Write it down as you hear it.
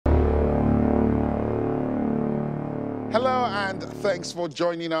Hello and thanks for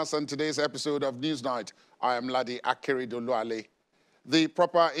joining us on today's episode of Newsnight. I am Ladi Akeredoluale. The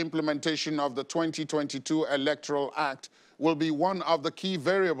proper implementation of the 2022 Electoral Act will be one of the key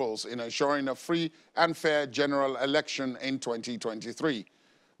variables in ensuring a free and fair general election in 2023.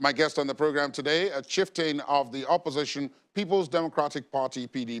 My guest on the program today, a chieftain of the opposition People's Democratic Party,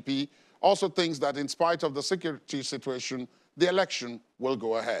 PDP, also thinks that in spite of the security situation, the election will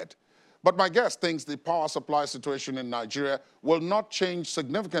go ahead. But my guest thinks the power supply situation in Nigeria will not change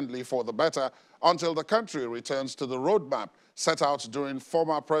significantly for the better until the country returns to the roadmap set out during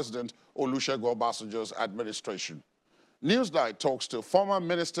former President Olusegun Obasanjo's administration. Newsnight talks to former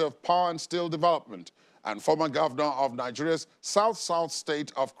Minister of Power and Steel Development and former governor of Nigeria's South-South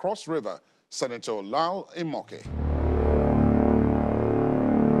state of Cross River, Senator Lal Imoke.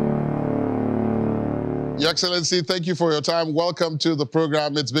 Your Excellency, thank you for your time. Welcome to the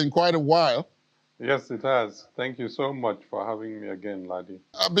program. It's been quite a while. Yes, it has. Thank you so much for having me again, Ladi.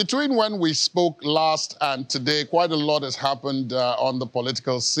 Between when we spoke last and today, quite a lot has happened on the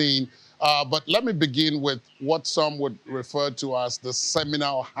political scene. But let me begin with what some would refer to as the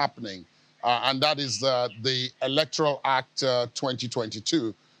seminal happening, and that is the Electoral Act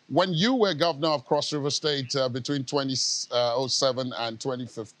 2022. When you were governor of Cross River State between 2007 and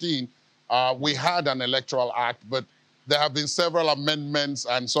 2015, we had an Electoral Act, but there have been several amendments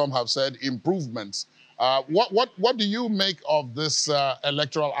and some have said improvements. What do you make of this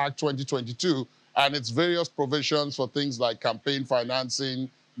Electoral Act 2022 and its various provisions for things like campaign financing,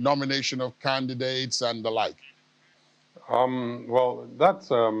 nomination of candidates, and the like? Well,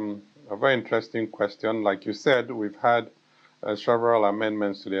 that's a very interesting question. Like you said, we've had several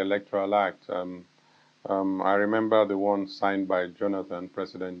amendments to the Electoral Act. I remember the one signed by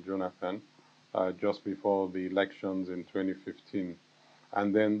President Jonathan, just before the elections in 2015.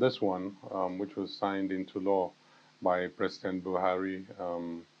 And then this one, which was signed into law by President Buhari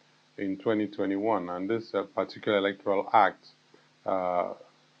in 2021. And this particular Electoral Act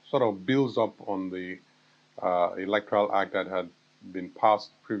sort of builds up on the Electoral Act that had been passed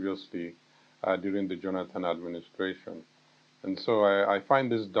previously during the Jonathan administration. And so I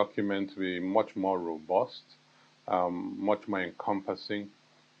find this document to be much more robust, much more encompassing,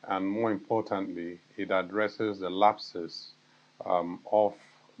 and more importantly, it addresses the lapses of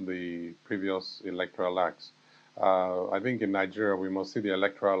the previous electoral acts. I think in Nigeria, we must see the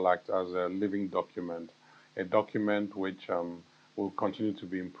Electoral Act as a living document, a document which will continue to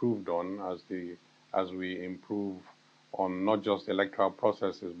be improved on as we improve on not just electoral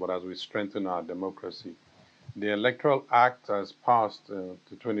processes, but as we strengthen our democracy. The Electoral Act has passed, the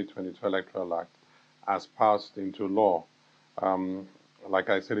 2022 Electoral Act has passed into law. Like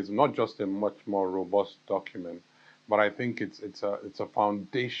I said, it's not just a much more robust document, but I think it's a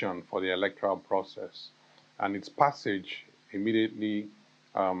foundation for the electoral process. And its passage immediately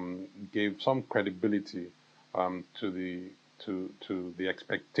gave some credibility to the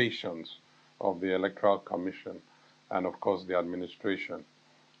expectations of the Electoral Commission and, of course, the administration.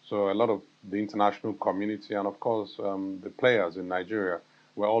 So a lot of the international community and, of course, the players in Nigeria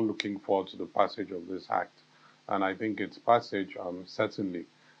were all looking forward to the passage of this act. And I think its passage certainly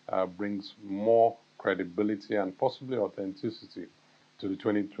brings more credibility and possibly authenticity to the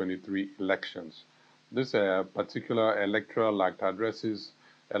 2023 elections. This particular electoral act addresses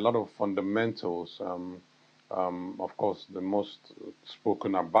a lot of fundamentals. Of course, the most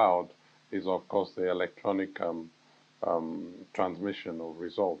spoken about is, of course, the electronic transmission of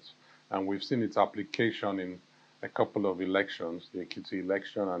results. And we've seen its application in a couple of elections, the Ekiti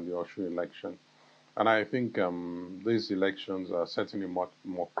election and the Osun election. And I think these elections are certainly much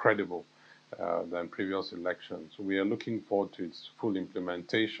more credible than previous elections. We are looking forward to its full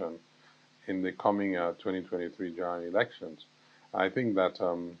implementation in the coming 2023 general elections. I think that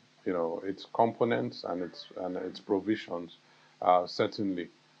its components and its provisions certainly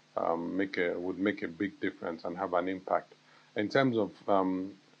would make a big difference and have an impact. In terms of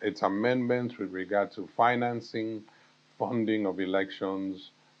its amendments with regard to financing, funding of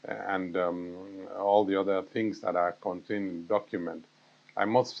elections, and all the other things that are contained in the document, I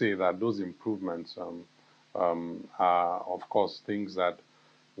must say that those improvements are, of course, things that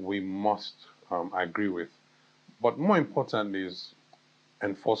we must agree with. But more importantly is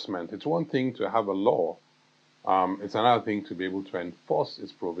enforcement. It's one thing to have a law. It's another thing to be able to enforce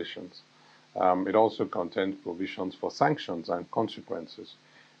its provisions. It also contains provisions for sanctions and consequences,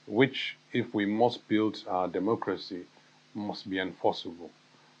 which, if we must build our democracy, must be enforceable.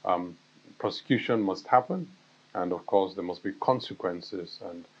 Prosecution must happen, and of course there must be consequences,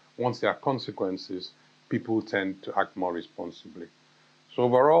 and once there are consequences, people tend to act more responsibly. So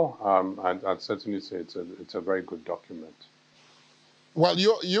overall, I'd certainly say it's a very good document. Well,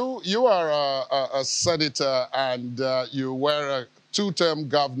 you are a senator, and you were a two-term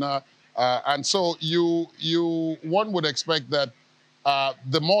governor, and so one would expect that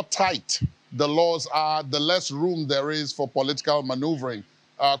the more tight the laws are, the less room there is for political maneuvering.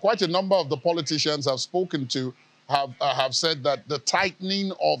 Quite a number of the politicians I've spoken to have said that the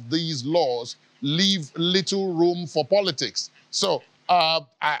tightening of these laws leave little room for politics. So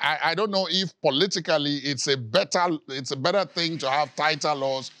I don't know if politically it's a better thing to have tighter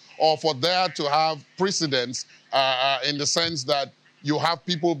laws, or for there to have precedents in the sense that you have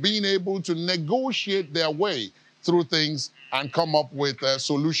people being able to negotiate their way through things and come up with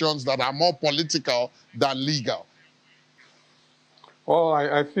solutions that are more political than legal. Well,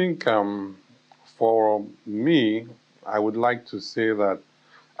 I think for me, I would like to say that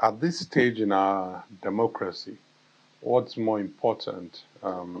at this stage in our democracy, what's more important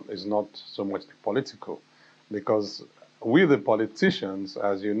is not so much the political, because we, the politicians,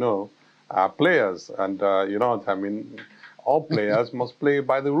 as you know, are players, and you know what I mean. All players must play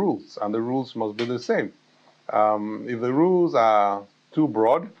by the rules, and the rules must be the same. If the rules are too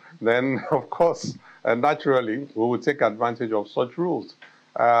broad, then of course, naturally, we will take advantage of such rules.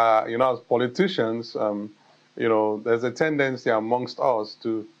 You know, as politicians, you know, there's a tendency amongst us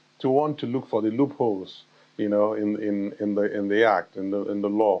to want to look for the loopholes, you know, in the act, in the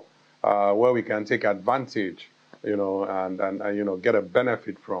law, where we can take advantage, you know, and you know, get a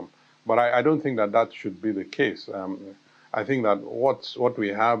benefit from. But I don't think that that should be the case. I think that what we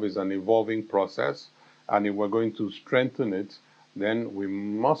have is an evolving process, and if we're going to strengthen it, then we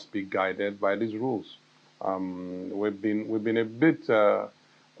must be guided by these rules. We've been a bit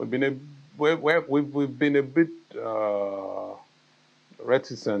we've been a we've been a bit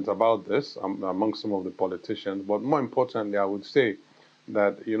reticent about this among some of the politicians. But more importantly, I would say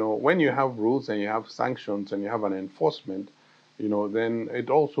that, you know, when you have rules and you have sanctions and you have an enforcement, you know, then it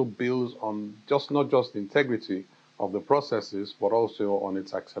also builds on just not just the integrity of the processes, but also on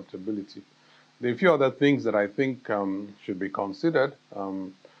its acceptability. There are a few other things that I think should be considered,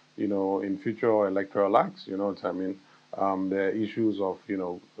 you know, in future electoral acts. You know what I mean? There are issues of, you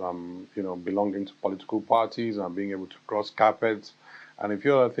know, belonging to political parties and being able to cross carpets, and a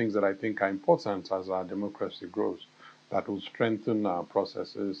few other things that I think are important as our democracy grows, that will strengthen our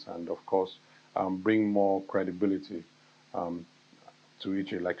processes and, of course, bring more credibility um, to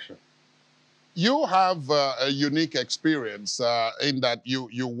each election. You have a unique experience in that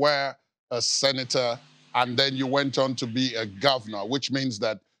you were a senator and then you went on to be a governor, which means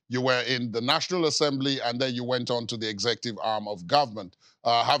that you were in the National Assembly and then you went on to the executive arm of government,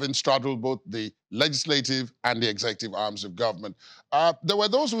 having straddled both the legislative and the executive arms of government. There were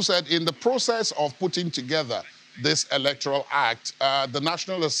those who said in the process of putting together this electoral act, the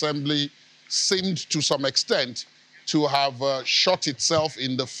National Assembly seemed to some extent to have shot itself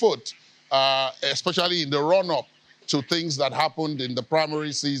in the foot, especially in the run-up to things that happened in the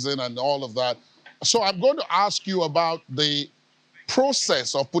primary season and all of that. So I'm going to ask you about the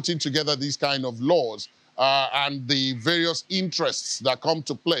process of putting together these kind of laws and the various interests that come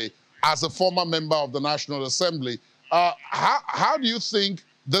to play. As a former member of the National Assembly, how do you think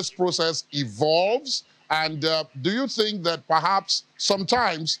this process evolves? And do you think that perhaps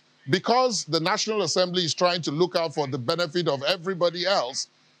sometimes, because the National Assembly is trying to look out for the benefit of everybody else,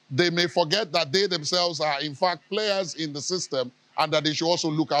 they may forget that they themselves are, in fact, players in the system and that they should also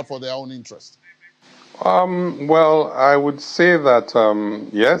look out for their own interest? Well, I would say that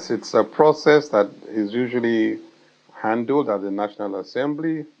yes, it's a process that is usually handled at the National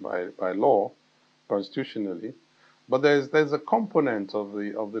Assembly by law, constitutionally. But there's a component of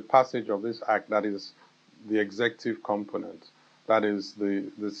the passage of this act that is the executive component, that is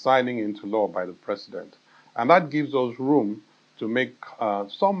the signing into law by the president, and that gives us room to make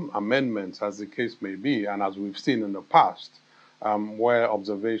some amendments, as the case may be, and as we've seen in the past, where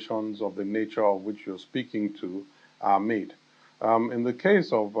observations of the nature of which you're speaking to are made. In the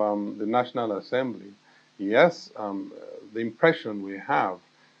case of the National Assembly, yes, the impression we have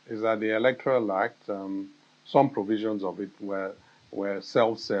is that the Electoral Act, some provisions of it were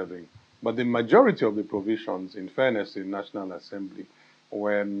self-serving. But the majority of the provisions, in fairness to the National Assembly,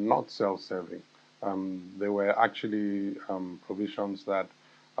 were not self-serving. They were actually provisions that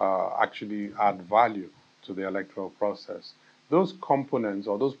actually add value to the electoral process. Those components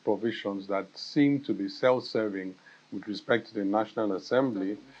or those provisions that seem to be self-serving with respect to the National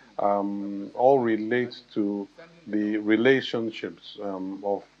Assembly all relate to the relationships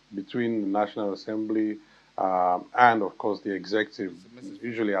of between the National Assembly and, of course, the executive,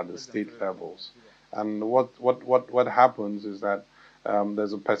 usually at the state levels. And what happens is that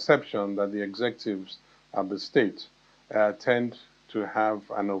there's a perception that the executives of the state tend to have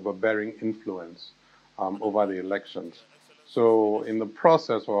an overbearing influence over the elections. So, in the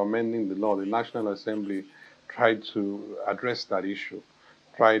process of amending the law, the National Assembly tried to address that issue,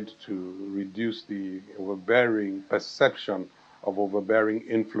 tried to reduce the overbearing perception of overbearing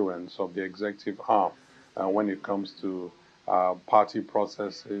influence of the executive arm when it comes to party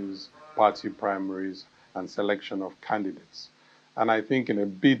processes, party primaries, and selection of candidates. And I think in a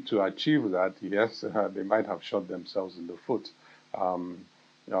bid to achieve that, yes, they might have shot themselves in the foot, um,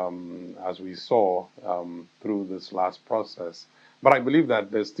 as we saw through this last process. But I believe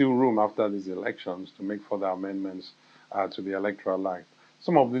that there's still room after these elections to make further amendments to the Electoral Act.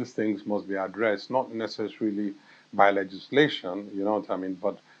 Some of these things must be addressed, not necessarily by legislation, you know what I mean,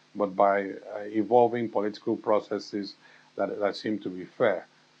 but by evolving political processes that seem to be fair.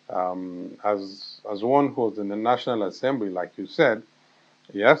 As one who was in the National Assembly, like you said,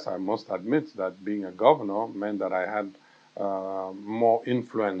 yes, I must admit that being a governor meant that I had more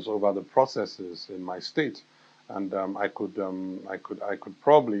influence over the processes in my state, and I could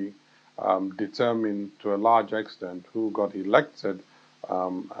probably determine to a large extent who got elected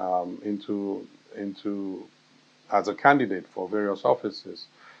into as a candidate for various offices.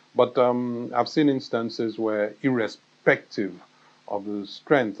 But I've seen instances where, irrespective of the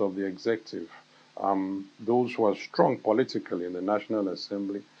strength of the executive, those who are strong politically in the National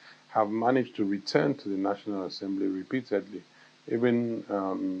Assembly have managed to return to the National Assembly repeatedly, even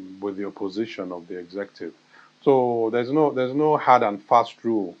with the opposition of the executive. So there's no hard and fast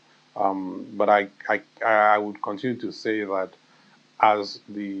rule, but I would continue to say that as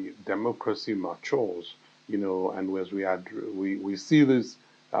the democracy matures, you know, and as we see these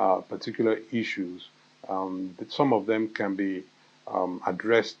particular issues, some of them can be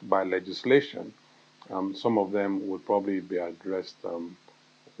addressed by legislation. Some of them would probably be addressed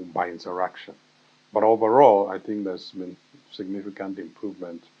by interaction. But overall, I think there's been significant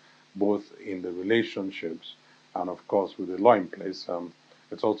improvement both in the relationships and, of course, with the law in place.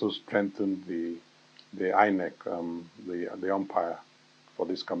 It's also strengthened the INEC, the umpire for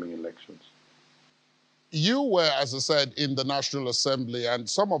these coming elections. You were, as I said, in the National Assembly, and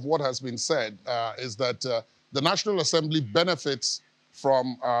some of what has been said is that the National Assembly benefits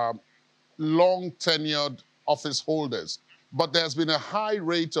from long tenured office holders. But there's been a high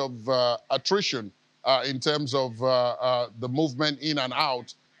rate of attrition in terms of the movement in and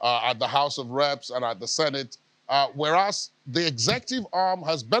out at the House of Reps and at the Senate, whereas the executive arm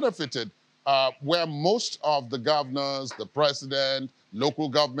has benefited where most of the governors, the president, local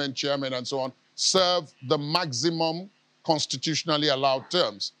government chairmen, and so on, serve the maximum constitutionally allowed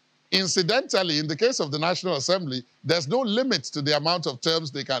terms. Incidentally, in the case of the National Assembly, there's no limit to the amount of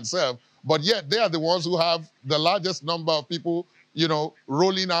terms they can serve, but yet they are the ones who have the largest number of people, you know,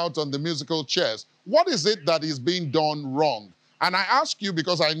 rolling out on the musical chairs. What is it that is being done wrong? And I ask you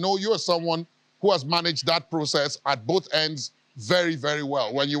because I know you are someone who has managed that process at both ends very, very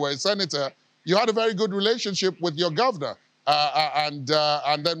well. When you were a senator, you had a very good relationship with your governor. And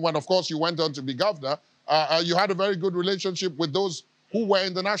then when, of course, you went on to be governor, you had a very good relationship with those who were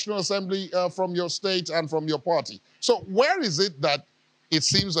in the National Assembly from your state and from your party. So where is it that it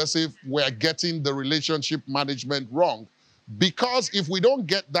seems as if we're getting the relationship management wrong? Because if we don't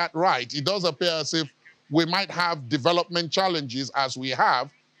get that right, it does appear as if we might have development challenges as we have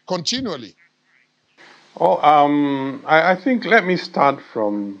continually. Well, I think let me start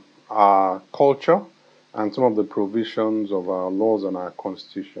from our culture and some of the provisions of our laws and our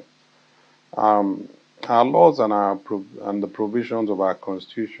constitution. Um, our laws and and the provisions of our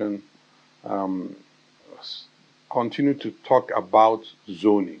constitution um, continue to talk about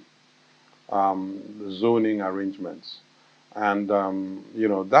zoning arrangements, and you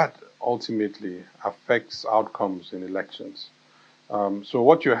know that ultimately affects outcomes in elections. So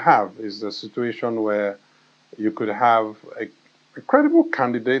what you have is a situation where you could have a credible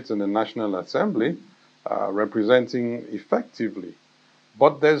candidate in the National Assembly representing effectively,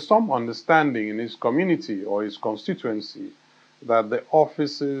 but there's some understanding in his community or his constituency that the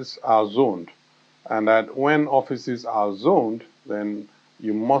offices are zoned, and that when offices are zoned, then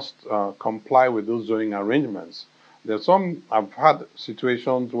you must comply with those zoning arrangements. I've had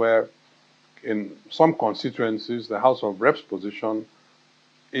situations where in some constituencies, the House of Reps position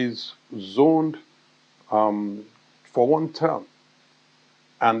is zoned for one term,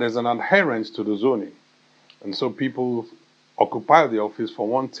 and there's an adherence to the zoning. And so people occupy the office for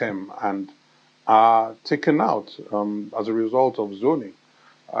one term and are taken out as a result of zoning.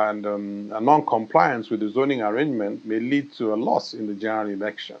 And a non-compliance with the zoning arrangement may lead to a loss in the general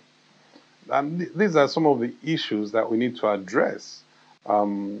election. And these are some of the issues that we need to address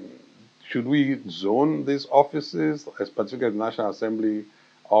Um, should we zone these offices, particularly the National Assembly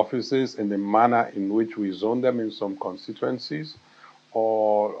offices, in the manner in which we zone them in some constituencies?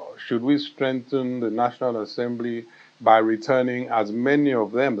 Or should we strengthen the National Assembly by returning as many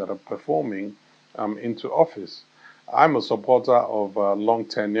of them that are performing into office? I'm a supporter of long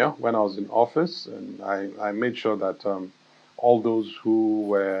tenure. When I was in office, and I made sure that all those who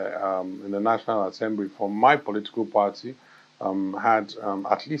were in the National Assembly from my political party had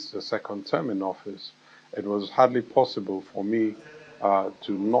at least a second term in office. It was hardly possible for me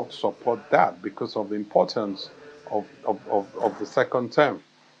to not support that because of the importance of the second term.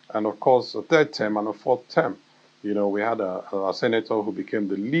 And of course, a third term and a fourth term. You know, we had a senator who became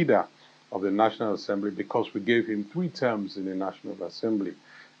the leader of the National Assembly because we gave him 3 terms in the National Assembly.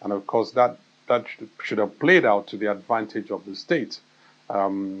 And of course, that should have played out to the advantage of the state.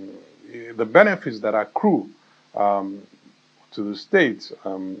 Um, the benefits that accrue um, to the state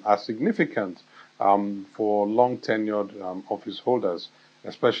are significant for long tenured office holders,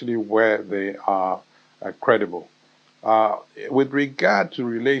 especially where they are credible. Uh, with regard to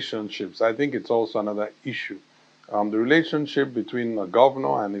relationships, I think it's also another issue. The relationship between a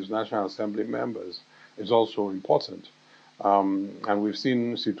governor and his National Assembly members is also important. And we've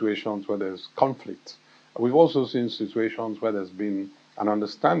seen situations where there's conflict. We've also seen situations where there's been an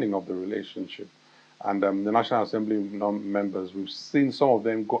understanding of the relationship. And the National Assembly members, we've seen some of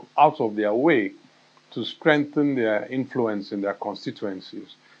them go out of their way to strengthen their influence in their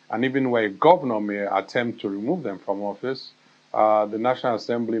constituencies. And even where a governor may attempt to remove them from office, the National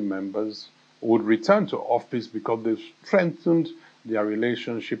Assembly members would return to office because they've strengthened their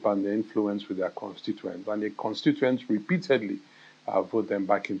relationship and their influence with their constituents. And the constituents repeatedly vote them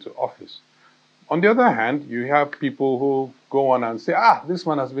back into office. On the other hand, you have people who go on and say, this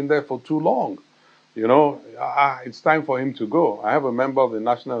one has been there for too long. You know, it's time for him to go. I have a member of the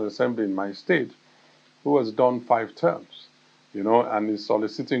National Assembly in my state who has done 5 terms, you know, and is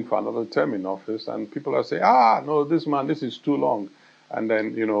soliciting for another term in office. And people are saying, no, this man, this is too long. And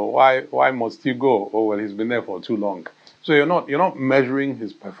then, you know, why must he go? Oh, well, he's been there for too long. So you're not measuring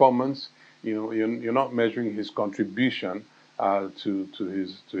his performance. You know, you're not measuring his contribution to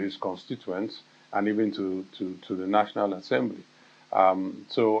his constituents and even to the National Assembly.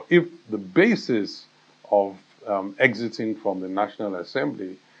 So if the basis of exiting from the National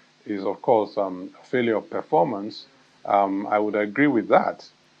Assembly is, of course, a failure of performance, I would agree with that.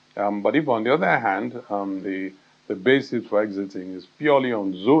 But if, on the other hand, the basis for exiting is purely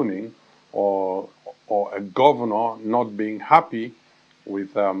on zoning or a governor not being happy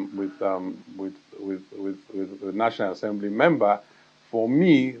with the National Assembly member, for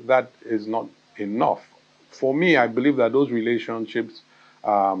me, that is not enough. For me, I believe that those relationships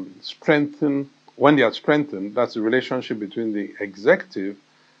strengthen, when they are strengthened, that's the relationship between the executive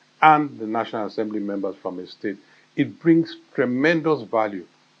and the National Assembly members from a state. It brings tremendous value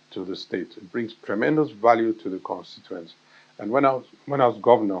to the state. It brings tremendous value to the constituents. And when I was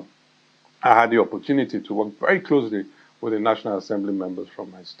governor, I had the opportunity to work very closely with the National Assembly members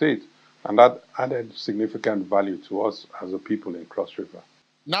from my state, and that added significant value to us as a people in Cross River.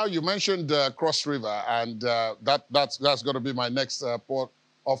 Now, you mentioned Cross River, and that's going to be my next port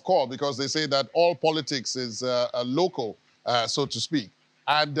of call, because they say that all politics is local, so to speak.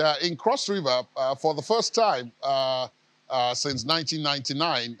 And in Cross River, for the first time since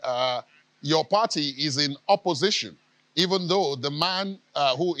 1999, your party is in opposition, even though the man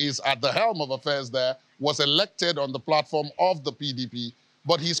who is at the helm of affairs there was elected on the platform of the PDP,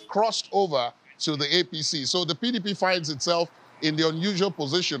 but he's crossed over to the APC. So the PDP finds itself in the unusual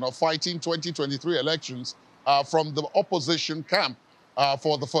position of fighting 2023 elections from the opposition camp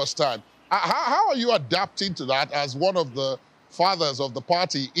for the first time. How are you adapting to that as one of the fathers of the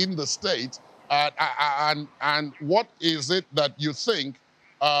party in the state? And what is it that you think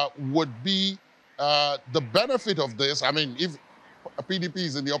would be the benefit of this? I mean, if PDP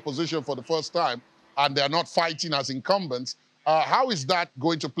is in the opposition for the first time and they're not fighting as incumbents, how is that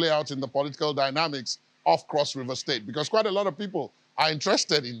going to play out in the political dynamics of Cross River State? Because quite a lot of people are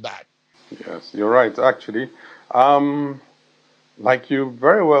interested in that. Yes, you're right, actually. Like you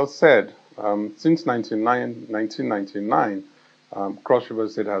very well said, since 1999, Cross River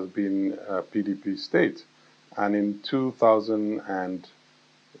State has been a PDP state. And in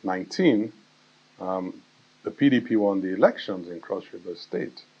 2019, the PDP won the elections in Cross River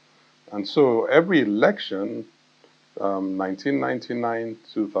State. And so every election, 1999,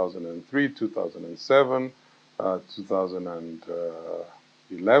 2003, 2007,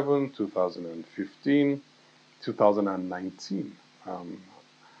 2011, 2015, 2019,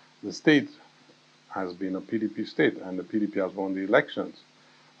 the state has been a PDP state, and the PDP has won the elections.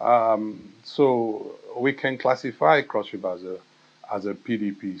 So we can classify Cross River as a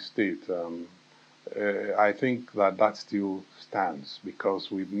PDP state. I think that that still stands because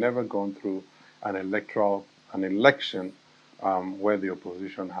we've never gone through an election where the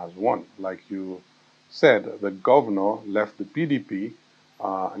opposition has won. Like you said, the governor left the PDP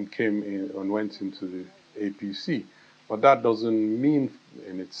and came in and went into the APC. But that doesn't mean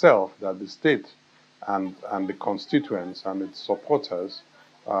in itself that the state and the constituents and its supporters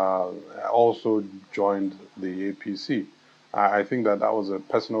also joined the APC. I think that that was a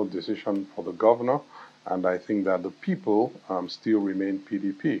personal decision for the governor, and I think that the people still remain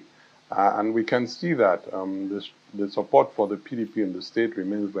PDP. And we can see that the support for the PDP in the state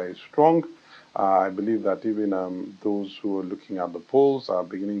remains very strong. I believe that even those who are looking at the polls are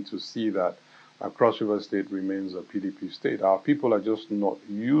beginning to see that Cross River State remains a PDP state. Our people are just not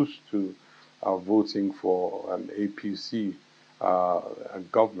used to voting for an APC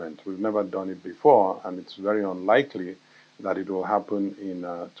government. We've never done it before, and it's very unlikely that it will happen in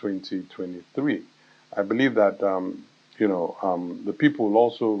 2023. I believe that the people will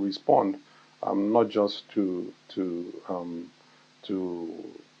also respond not just to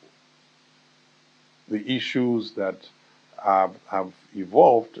the issues that have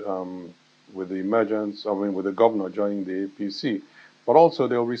evolved with the emergence, with the governor joining the APC, but also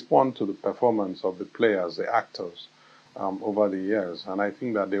they'll respond to the performance of the players, the actors over the years. And I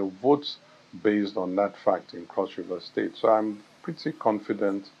think that they'll vote based on that fact in Cross River State. So I'm pretty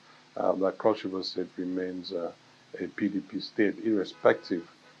confident that Cross River State remains a PDP state, irrespective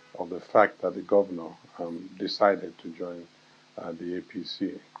of the fact that the governor decided to join the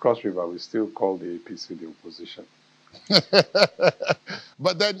APC. Cross River, we still call the APC the opposition.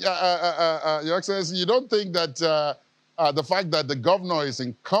 But then, Your Excellency, you don't think that the fact that the governor is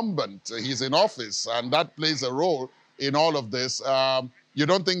incumbent, he's in office, and that plays a role in all of this, you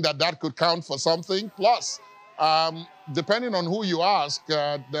don't think that that could count for something? Plus, depending on who you ask,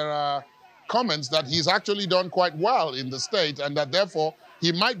 there are comments that he's actually done quite well in the state, and that therefore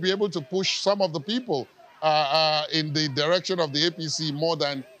he might be able to push some of the people in the direction of the APC more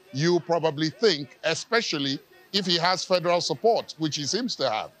than you probably think, especially if he has federal support, which he seems to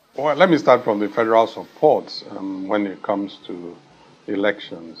have. Well, let me start from the federal support when it comes to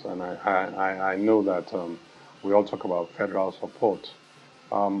elections. And I know that we all talk about federal support.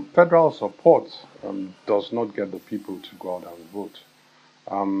 Federal support does not get the people to go out and vote.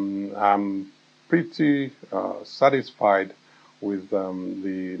 I'm pretty satisfied with the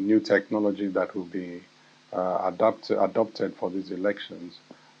new technology that will be adopted for these elections,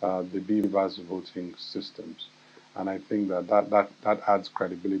 the BVAS voting systems. And I think that adds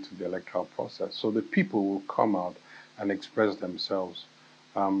credibility to the electoral process. So the people will come out and express themselves.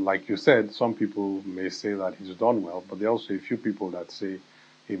 Like you said, some people may say that he's done well, but there are also a few people that say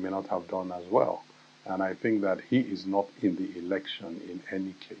he may not have done as well. And I think that he is not in the election in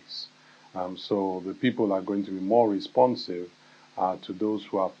any case. So the people are going to be more responsive to those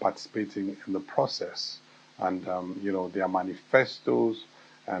who are participating in the process. And, their manifestos,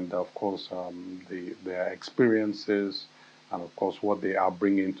 and of course their experiences, and of course what they are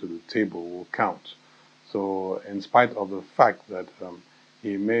bringing to the table will count. So in spite of the fact that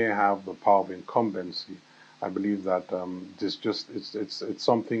he may have the power of incumbency, I believe that it's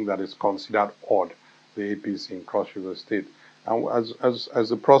something that is considered odd, the APC in Cross River State. And as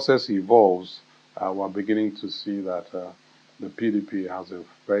the process evolves, we're beginning to see that the PDP has a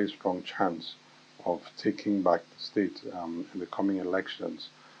very strong chance of taking back the state in the coming elections.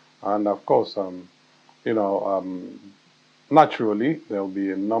 And of course, naturally, there will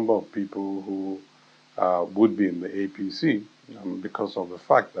be a number of people who would be in the APC because of the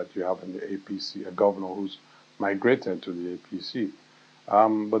fact that you have in the APC a governor who's migrated to the APC.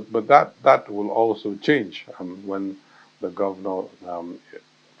 But that will also change when the governor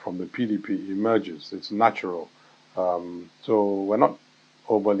from the PDP emerges. It's natural. So we're not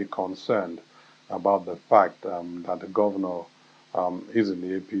overly concerned about the fact that the governor is in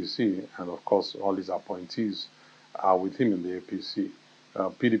the APC, and of course all his appointees are with him in the APC.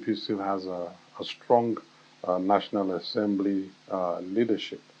 PDP still has a strong National Assembly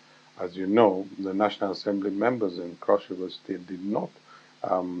leadership. As you know, the National Assembly members in Cross River State did not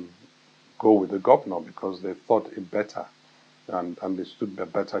go with the governor because they thought it better, and they stood a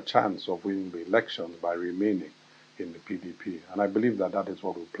better chance of winning the elections by remaining in the PDP. And I believe that that is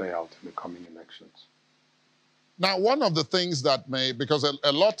what will play out in the coming elections. Now, one of the things that may, because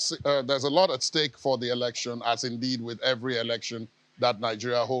there's a lot at stake for the election, as indeed with every election that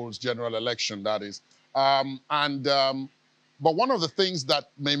Nigeria holds, general election, that is. But one of the things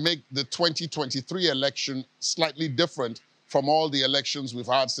that may make the 2023 election slightly different from all the elections we've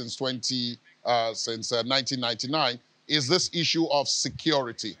had since 1999 is this issue of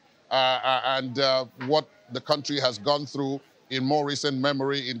security and what the country has gone through in more recent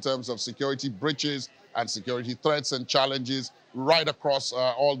memory in terms of security breaches and security threats and challenges right across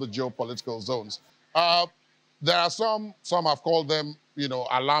all the geopolitical zones. There are some have called them,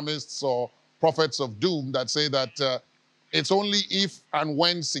 alarmists or prophets of doom that say that it's only if and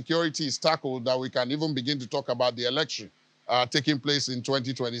when security is tackled that we can even begin to talk about the election taking place in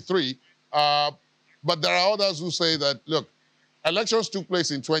 2023. But there are others who say that, look, elections took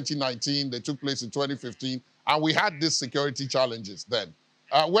place in 2019, they took place in 2015, and we had these security challenges then.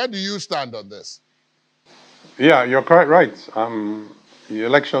 Where do you stand on this? Yeah, you're quite right. The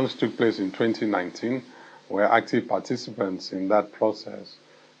elections took place in 2019. We're active participants in that process.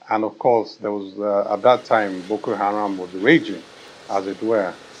 And of course, there was, at that time, Boko Haram was raging, as it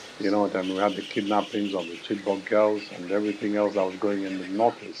were. Then we had the kidnappings of the Chibok girls and everything else that was going in the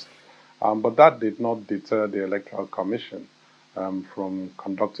Northeast. But that did not deter the Electoral Commission from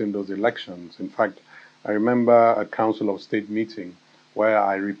conducting those elections. In fact, I remember a Council of State meeting where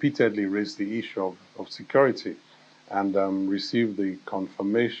I repeatedly raised the issue of security and received the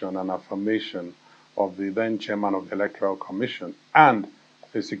confirmation and affirmation of the then chairman of the Electoral Commission and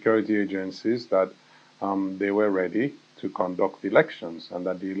the security agencies that they were ready to conduct elections and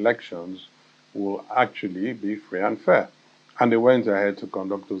that the elections will actually be free and fair. And they went ahead to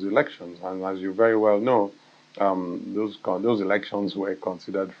conduct those elections. And as you very well know, those elections were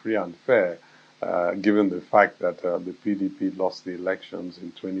considered free and fair, given the fact that the PDP lost the elections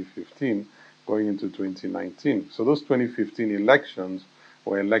in 2015 going into 2019. So those 2015 elections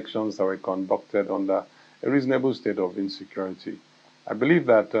were elections that were conducted under a reasonable state of insecurity. I believe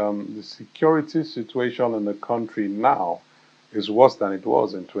that the security situation in the country now is worse than it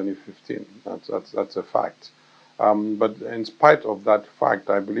was in 2015. That's a fact. But in spite of that fact,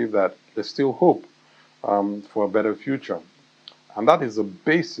 I believe that there's still hope for a better future. And that is the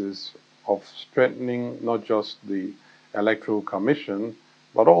basis of strengthening not just the Electoral Commission,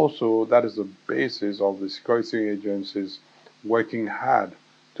 but also that is the basis of the security agencies working hard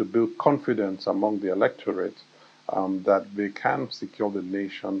to build confidence among the electorate that they can secure the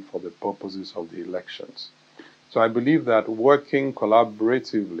nation for the purposes of the elections. So I believe that working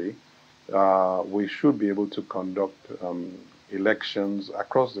collaboratively, we should be able to conduct elections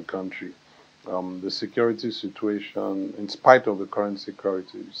across the country. The security situation, in spite of the current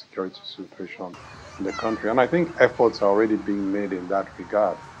security situation in the country. And I think efforts are already being made in that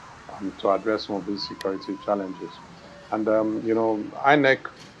regard to address some of these security challenges. And, INEC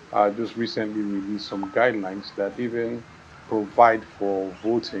just recently released some guidelines that even provide for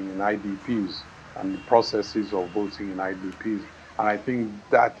voting in IDPs and the processes of voting in IDPs. And I think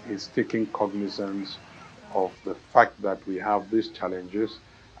that is taking cognizance of the fact that we have these challenges,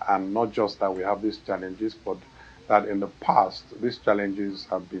 and not just that we have these challenges, but that in the past, these challenges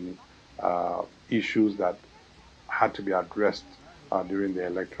have been issues that had to be addressed during the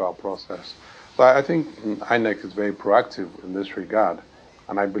electoral process. So I think INEC is very proactive in this regard,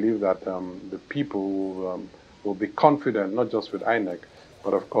 and I believe that the people will be confident, not just with INEC,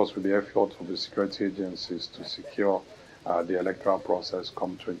 but of course with the efforts of the security agencies to secure the electoral process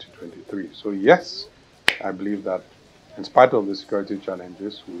come 2023. So yes, I believe that in spite of the security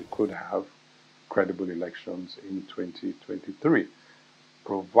challenges, we could have credible elections in 2023,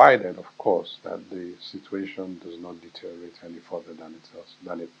 provided, of course, that the situation does not deteriorate any further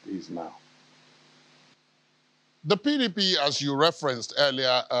than it is now. The PDP, as you referenced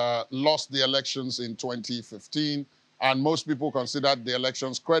earlier, lost the elections in 2015, and most people considered the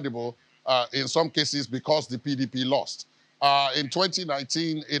elections credible, in some cases because the PDP lost. In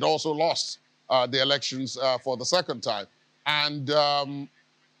 2019, it also lost the elections for the second time. And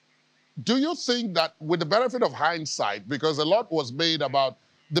do you think that with the benefit of hindsight, because a lot was made about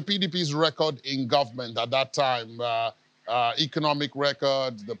the PDP's record in government at that time, economic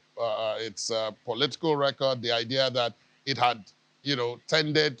record, its political record, the idea that it had,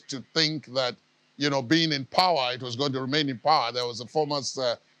 tended to think that, being in power, it was going to remain in power. There was a famous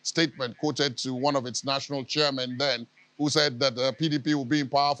statement quoted to one of its national chairmen then, who said that the PDP will be in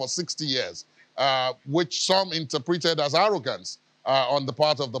power for 60 years, which some interpreted as arrogance on the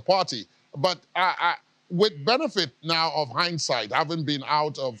part of the party. But with benefit now of hindsight, having been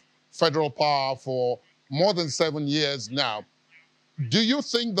out of federal power for more than 7 years now, do you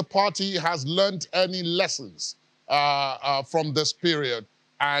think the party has learned any lessons from this period?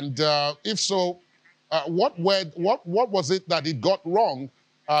 And if so, what was it that it got wrong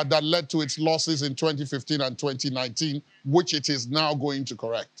that led to its losses in 2015 and 2019, which it is now going to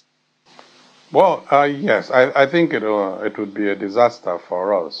correct? Well, yes, I think it would be a disaster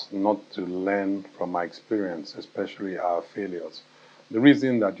for us not to learn from our experience, especially our failures. The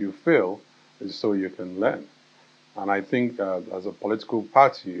reason that you fail is so you can learn. And I think as a political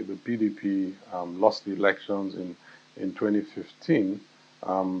party, the PDP lost the elections in 2015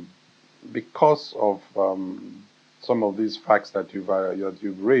 um, because of some of these facts that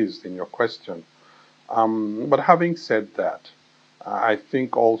you've raised in your question. But having said that, I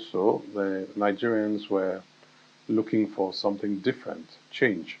think also the Nigerians were looking for something different,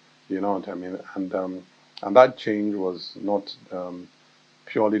 change. You know what I mean? And that change was not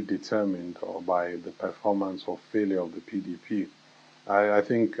purely determined or by the performance or failure of the PDP. I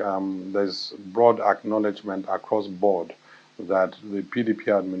think there's broad acknowledgement across board that the PDP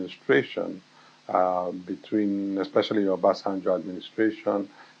administration, between especially Obasanjo administration,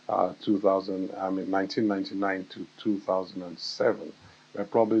 1999 to 2007, were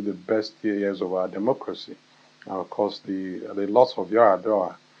probably the best years of our democracy. Of course, the loss of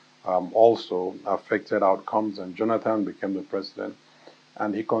Yar'Adua also affected outcomes, and Jonathan became the president,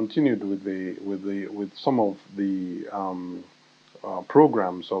 and he continued with some of the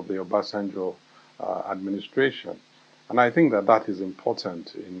programs of the Obasanjo administration. And I think that that is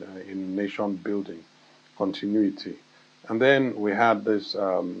important in nation building, continuity. And then we had this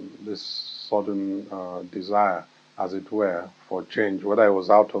sudden desire, as it were, for change, whether it was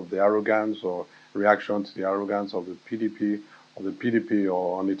out of the arrogance or reaction to the arrogance of the PDP,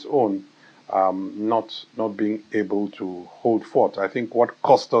 or on its own, not being able to hold forth. I think what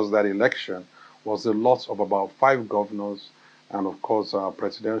cost us that election was the loss of about 5 governors and, of course, our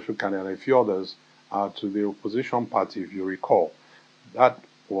presidential candidate and a few others to the opposition party, if you recall. That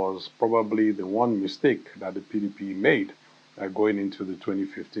was probably the one mistake that the PDP made going into the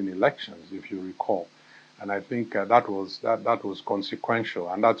 2015 elections, if you recall. And I think that was consequential,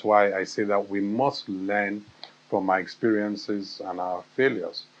 and that's why I say that we must learn from our experiences and our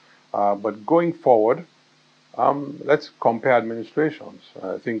failures. But going forward, let's compare administrations.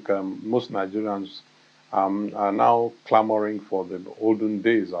 I think most Nigerians are now clamoring for the olden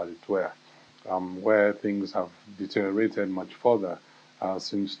days, as it were, where things have deteriorated much further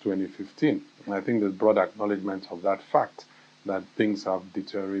since 2015. And I think there's broad acknowledgement of that fact, that things have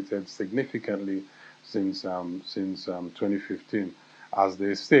deteriorated significantly since 2015. As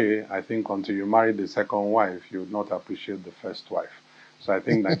they say, I think until you marry the second wife, you would not appreciate the first wife. So I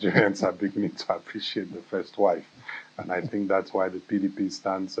think Nigerians are beginning to appreciate the first wife, and I think that's why the PDP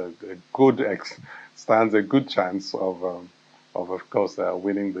stands a good chance of course,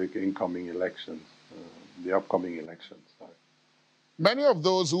 winning the incoming elections, the upcoming elections. Sorry. Many of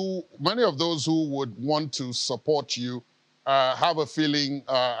those who would want to support you have a feeling,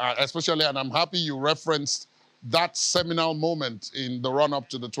 especially, and I'm happy you referenced that seminal moment in the run-up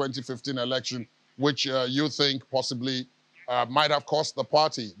to the 2015 election, which you think possibly might have cost the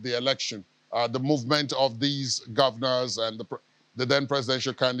party the election, the movement of these governors and the then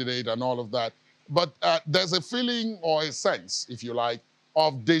presidential candidate and all of that. But there's a feeling or a sense, if you like,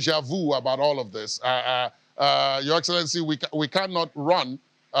 of deja vu about all of this. Your Excellency, we cannot run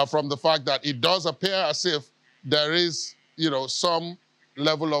from the fact that it does appear as if there is, some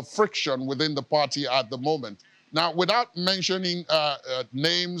level of friction within the party at the moment. Now, without mentioning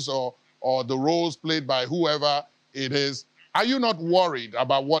names or the roles played by whoever it is, are you not worried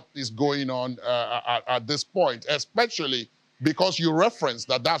about what is going on at this point, especially because you referenced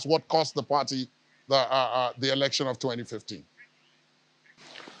that that's what cost the party the election of 2015?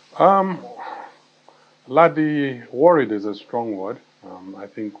 Ladi, worried is a strong word. I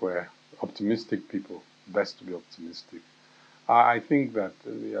think we're optimistic people, best to be optimistic. I think that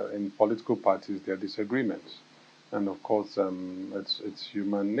in political parties there are disagreements, and of course it's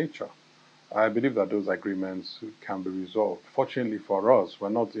human nature. I believe that those agreements can be resolved. Fortunately for us, we're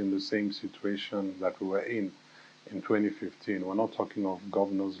not in the same situation that we were in 2015. We're not talking of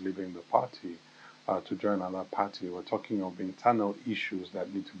governors leaving the party to join another party. We're talking of internal issues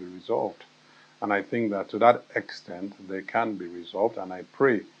that need to be resolved. And I think that to that extent, they can be resolved. And I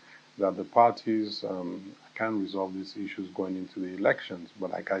pray that the parties can resolve these issues going into the elections.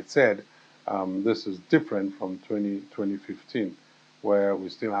 But like I said, this is different from 2015, where we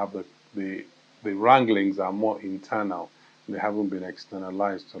still have the wranglings are more internal. They haven't been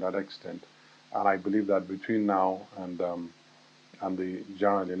externalized to that extent. And I believe that between now and the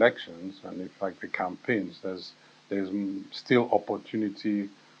general elections, and in fact the campaigns, there's still opportunity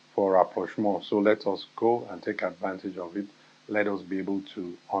for rapprochement. So let us go and take advantage of it. Let us be able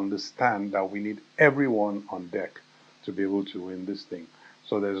to understand that we need everyone on deck to be able to win this thing.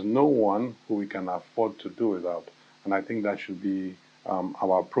 So there's no one who we can afford to do without. And I think that should be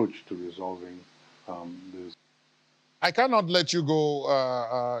our approach to resolving this. I cannot let you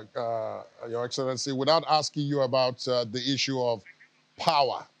go, Your Excellency, without asking you about the issue of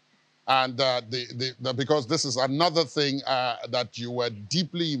power. And because this is another thing that you were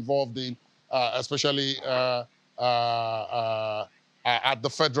deeply involved in, especially at the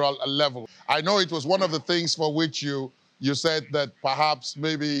federal level. I know it was one of the things for which you said that perhaps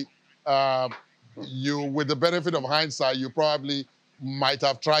maybe you, with the benefit of hindsight, you probably might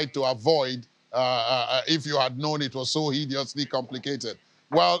have tried to avoid if you had known it was so hideously complicated.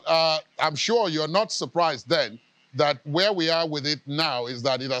 Well, I'm sure you're not surprised then that where we are with it now is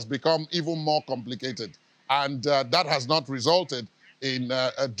that it has become even more complicated. And that has not resulted in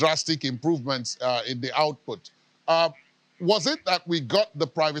drastic improvements in the output. Was it that we got the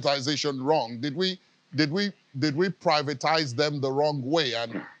privatization wrong? Did we privatize them the wrong way?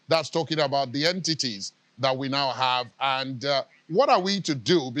 And that's talking about the entities that we now have. And what are we to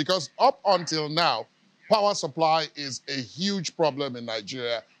do? Because up until now, power supply is a huge problem in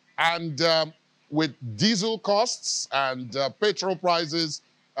Nigeria. And with diesel costs and petrol prices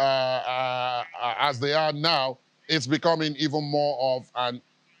as they are now, it's becoming even more of an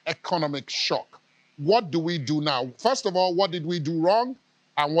economic shock. What do we do now? First of all, what did we do wrong?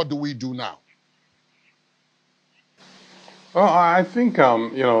 And what do we do now? Well, I think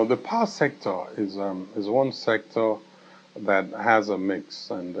the power sector is one sector that has a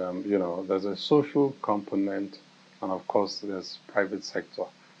mix, and there's a social component, and of course there's private sector.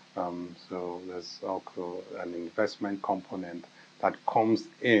 So there's also an investment component that comes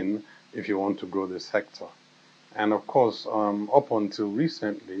in if you want to grow the sector. And of course, up until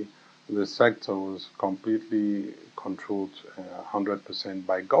recently, the sector was completely controlled 100%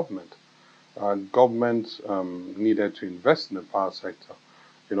 by government. Government needed to invest in the power sector.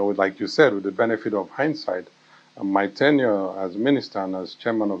 Like you said, with the benefit of hindsight, my tenure as minister and as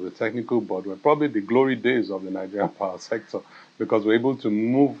chairman of the technical board were probably the glory days of the Nigerian power sector, because we're able to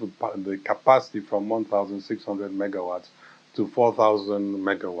move the capacity from 1,600 megawatts to 4,000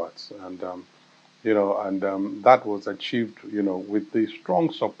 megawatts. And that was achieved, with the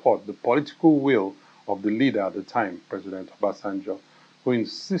strong support, the political will of the leader at the time, President Obasanjo, who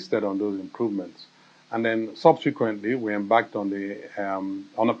insisted on those improvements. And then subsequently, we embarked on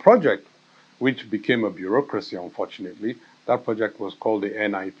a project which became a bureaucracy, unfortunately. That project was called the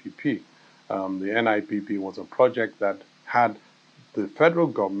NIPP. The NIPP was a project that had the federal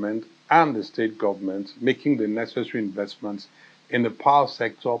government and the state government making the necessary investments in the power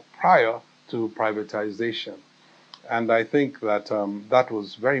sector prior to privatization. And I think that that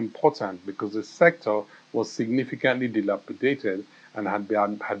was very important because the sector was significantly dilapidated and had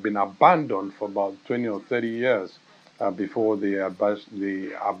been abandoned for about 20 or 30 years before the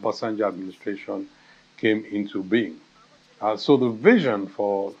Obasanjo administration came into being. So the vision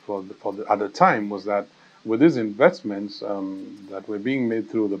at the time was that with these investments that were being made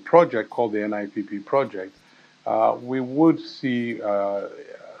through the project called the NIPP project, we would see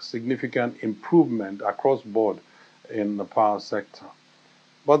significant improvement across board in the power sector.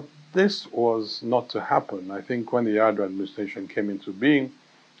 But this was not to happen. I think when the Yar'Adua administration came into being,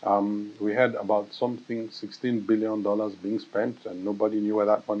 we had about something $16 billion being spent, and nobody knew where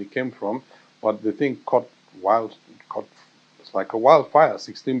that money came from. But the thing caught it's like a wildfire,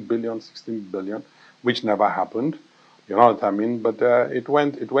 16 billion, which never happened. You know what I mean? But it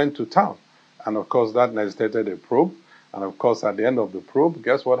went to town. And of course, that necessitated a probe. And of course, at the end of the probe,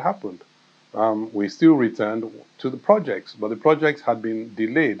 guess what happened? We still returned to the projects, but the projects had been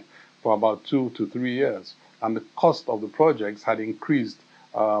delayed for about 2 to 3 years, and the cost of the projects had increased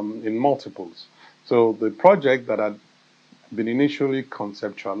in multiples. So the project that had been initially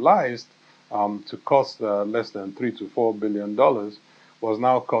conceptualized to cost less than $3 to $4 billion was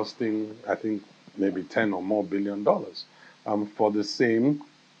now costing, I think, maybe 10 or more billion dollars for the same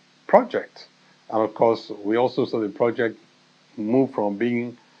project. And of course, we also saw the project move from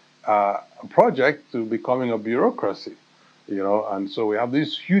being a project to becoming a bureaucracy, and so we have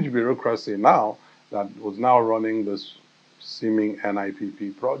this huge bureaucracy now that was now running this seeming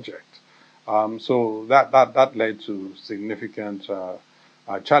NIPP project. So that led to significant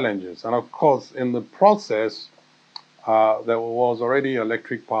challenges. And of course, in the process, there was already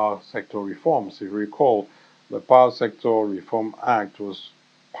electric power sector reforms. If you recall, the Power Sector Reform Act was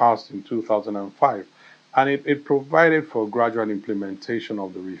passed in 2005. And it provided for gradual implementation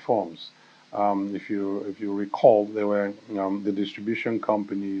of the reforms. If you recall, there were the distribution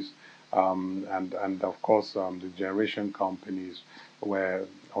companies and of course the generation companies were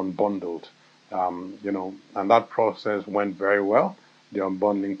unbundled. And that process went very well. The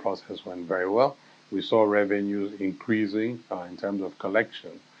unbundling process went very well. We saw revenues increasing in terms of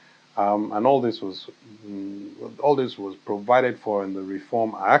collection, and all this was provided for in the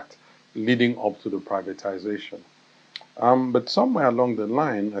Reform Act, leading up to the privatization. But somewhere along the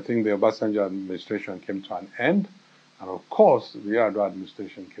line, I think the Obasanjo administration came to an end, and of course, the Yar'Adua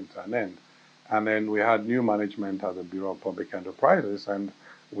administration came to an end. And then we had new management at the Bureau of Public Enterprises, and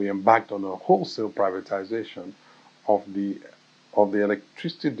we embarked on a wholesale privatization of the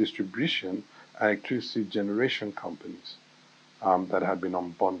electricity distribution, electricity generation companies that had been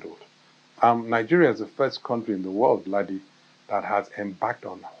unbundled. Nigeria is the first country in the world, Ladi, that has embarked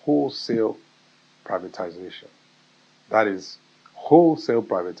on wholesale privatization. That is wholesale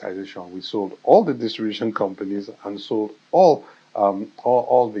privatization. We sold all the distribution companies and sold all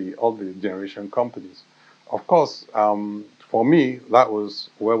the generation companies. Of course, for me, that was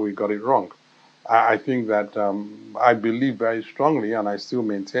where we got it wrong. I think that I believe very strongly, and I still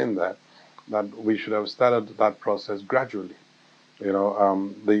maintain that we should have started that process gradually. You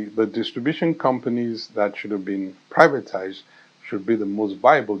know, the distribution companies that should have been privatized should be the most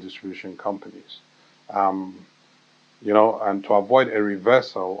viable distribution companies. You know, and to avoid a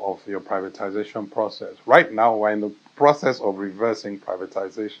reversal of your privatization process. Right now, we're in the process of reversing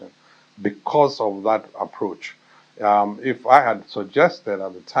privatization because of that approach. If I had suggested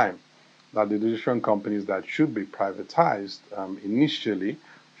at the time that the distribution companies that should be privatized initially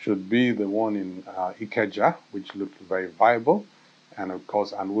should be the one in Ikeja, which looked very viable, and of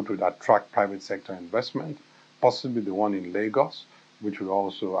course, and would attract private sector investment, possibly the one in Lagos, which would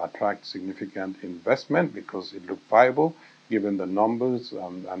also attract significant investment because it looked viable given the numbers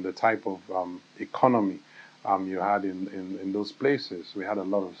and the type of economy you had in those places. We had a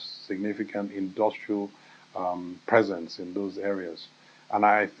lot of significant industrial presence in those areas. And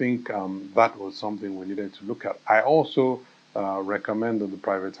I think that was something we needed to look at. I also recommended the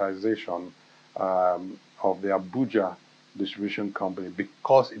privatization of the Abuja distribution company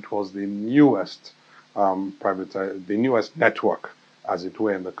because it was the newest the newest network, as it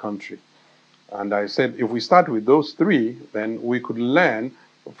were, in the country. And I said, if we start with those three, then we could learn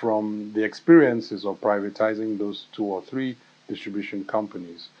from the experiences of privatizing those 2 or 3 distribution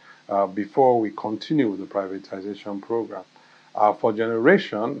companies before we continue with the privatization program. For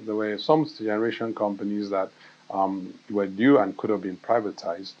generation, there were some generation companies that were due and could have been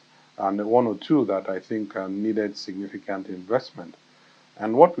privatized, and 1 or 2 that I think needed significant investment.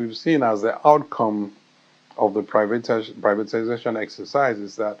 And what we've seen as the outcome of the privatization exercise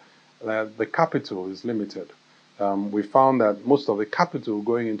is that the capital is limited. We found that most of the capital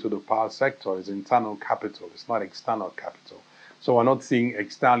going into the power sector is internal capital, it's not external capital. So we're not seeing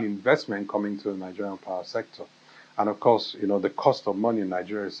external investment coming to the Nigerian power sector. And of course, you know, the cost of money in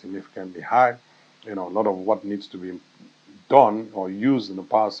Nigeria is significantly high. You know, a lot of what needs to be done or used in the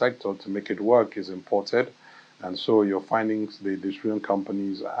power sector to make it work is imported. And so you're finding the distribution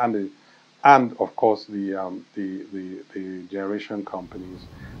companies and of course the generation companies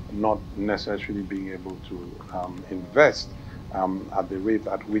not necessarily being able to invest at the rate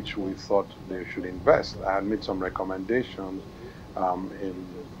at which we thought they should invest. I had made some recommendations in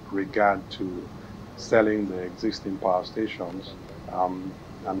regard to selling the existing power stations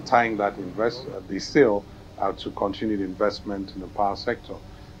and tying that the sale to continued investment in the power sector.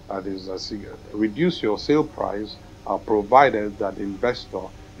 That is, reduce your sale price provided that the investor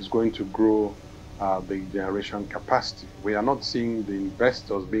is going to grow the generation capacity. We are not seeing the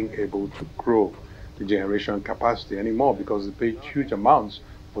investors being able to grow the generation capacity anymore because they pay huge amounts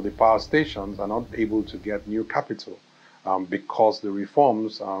for the power stations and are not able to get new capital because the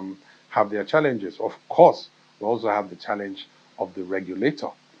reforms have their challenges. Of course, we also have the challenge of the regulator.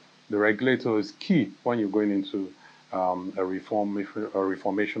 The regulator is key when you're going into a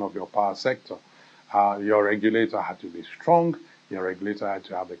reformation of your power sector. Your regulator had to be strong. Your regulator had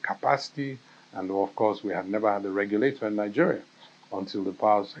to have the capacity. And of course, we had never had a regulator in Nigeria until the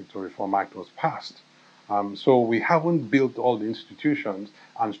Power Sector Reform Act was passed. So we haven't built all the institutions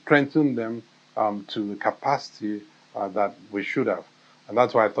and strengthened them to the capacity that we should have. And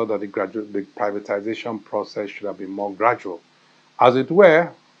that's why I thought that the privatization process should have been more gradual. As it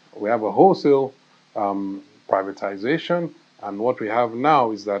were, we have a wholesale privatization, and what we have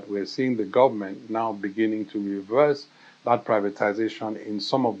now is that we're seeing the government now beginning to reverse that privatization in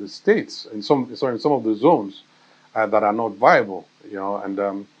some of the states, in some of the zones that are not viable, you know,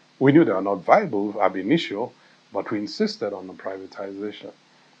 and we knew they are not viable ab initio, but we insisted on the privatization.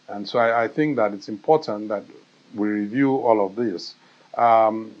 And so I think that it's important that we review all of this.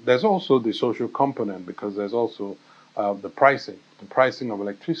 There's also the social component because there's also the pricing of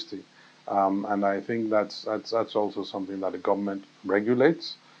electricity. And I think that's also something that the government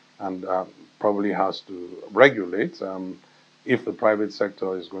regulates and probably has to regulate. If the private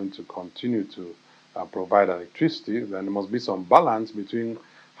sector is going to continue to provide electricity, then there must be some balance between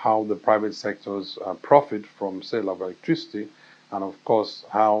how the private sectors profit from sale of electricity and, of course,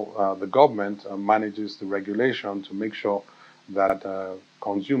 how the government manages the regulation to make sure that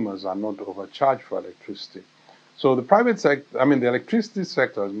consumers are not overcharged for electricity. So the private sector, I mean, the electricity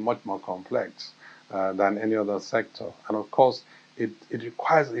sector is much more complex than any other sector. And of course, it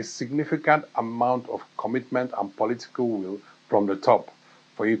requires a significant amount of commitment and political will from the top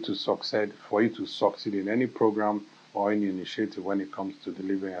for you to succeed in any program or any initiative when it comes to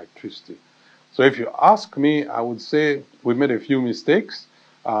delivering electricity. So if you ask me, I would say we made a few mistakes.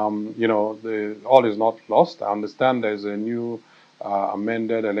 All is not lost. I understand there's a new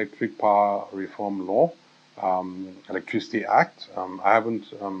amended electric power reform law, Electricity Act. I haven't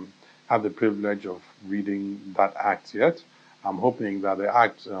had the privilege of reading that act yet. I'm hoping that the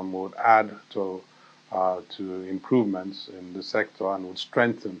act would add to improvements in the sector and would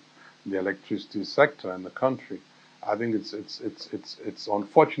strengthen the electricity sector in the country. I think it's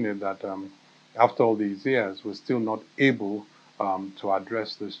unfortunate that after all these years we're still not able to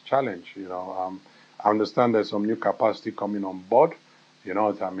address this challenge. I understand there's some new capacity coming on board. You know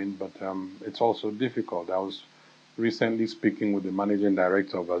what I mean? But it's also difficult. I was recently speaking with the managing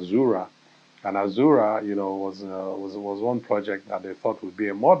director of Azura, and Azura, was one project that they thought would be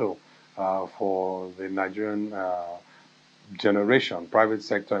a model for the Nigerian generation, private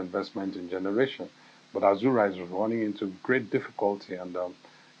sector investment in generation. But Azura is running into great difficulty, and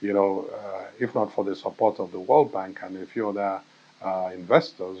if not for the support of the World Bank and a few other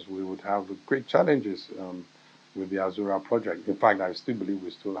investors, we would have great challenges with the Azura project. In fact, I still believe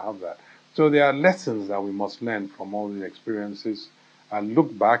we still have that. So there are lessons that we must learn from all the experiences and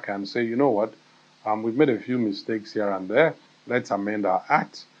look back and say, you know what, we've made a few mistakes here and there. Let's amend our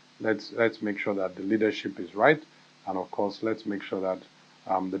act. Let's make sure that the leadership is right. And of course, let's make sure that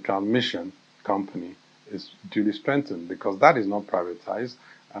the transmission company is duly strengthened, because that is not privatized.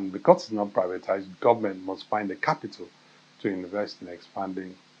 And because it's not privatized, government must find the capital to invest in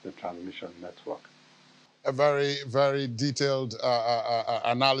expanding the transmission network. A very, very detailed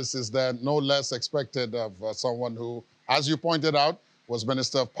analysis there, no less expected of someone who, as you pointed out, was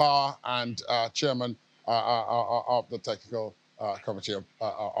Minister of Power and Chairman of the Technical Committee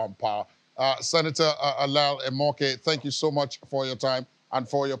on Power. Senator Alal Imoke, thank you so much for your time and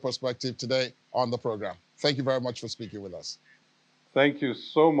for your perspective today on the program. Thank you very much for speaking with us. Thank you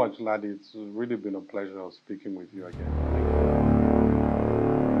so much, Ladi. It's really been a pleasure speaking with you again.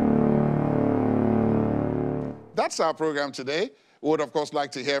 That's our program today. We would, of course,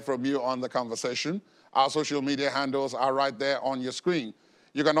 like to hear from you on the conversation. Our social media handles are right there on your screen.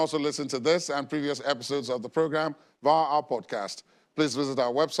 You can also listen to this and previous episodes of the program via our podcast. Please visit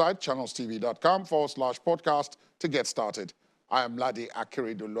our website, channelstv.com/podcast to get started. I am Ladi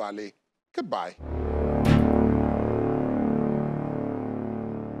Akeredoluale. Goodbye.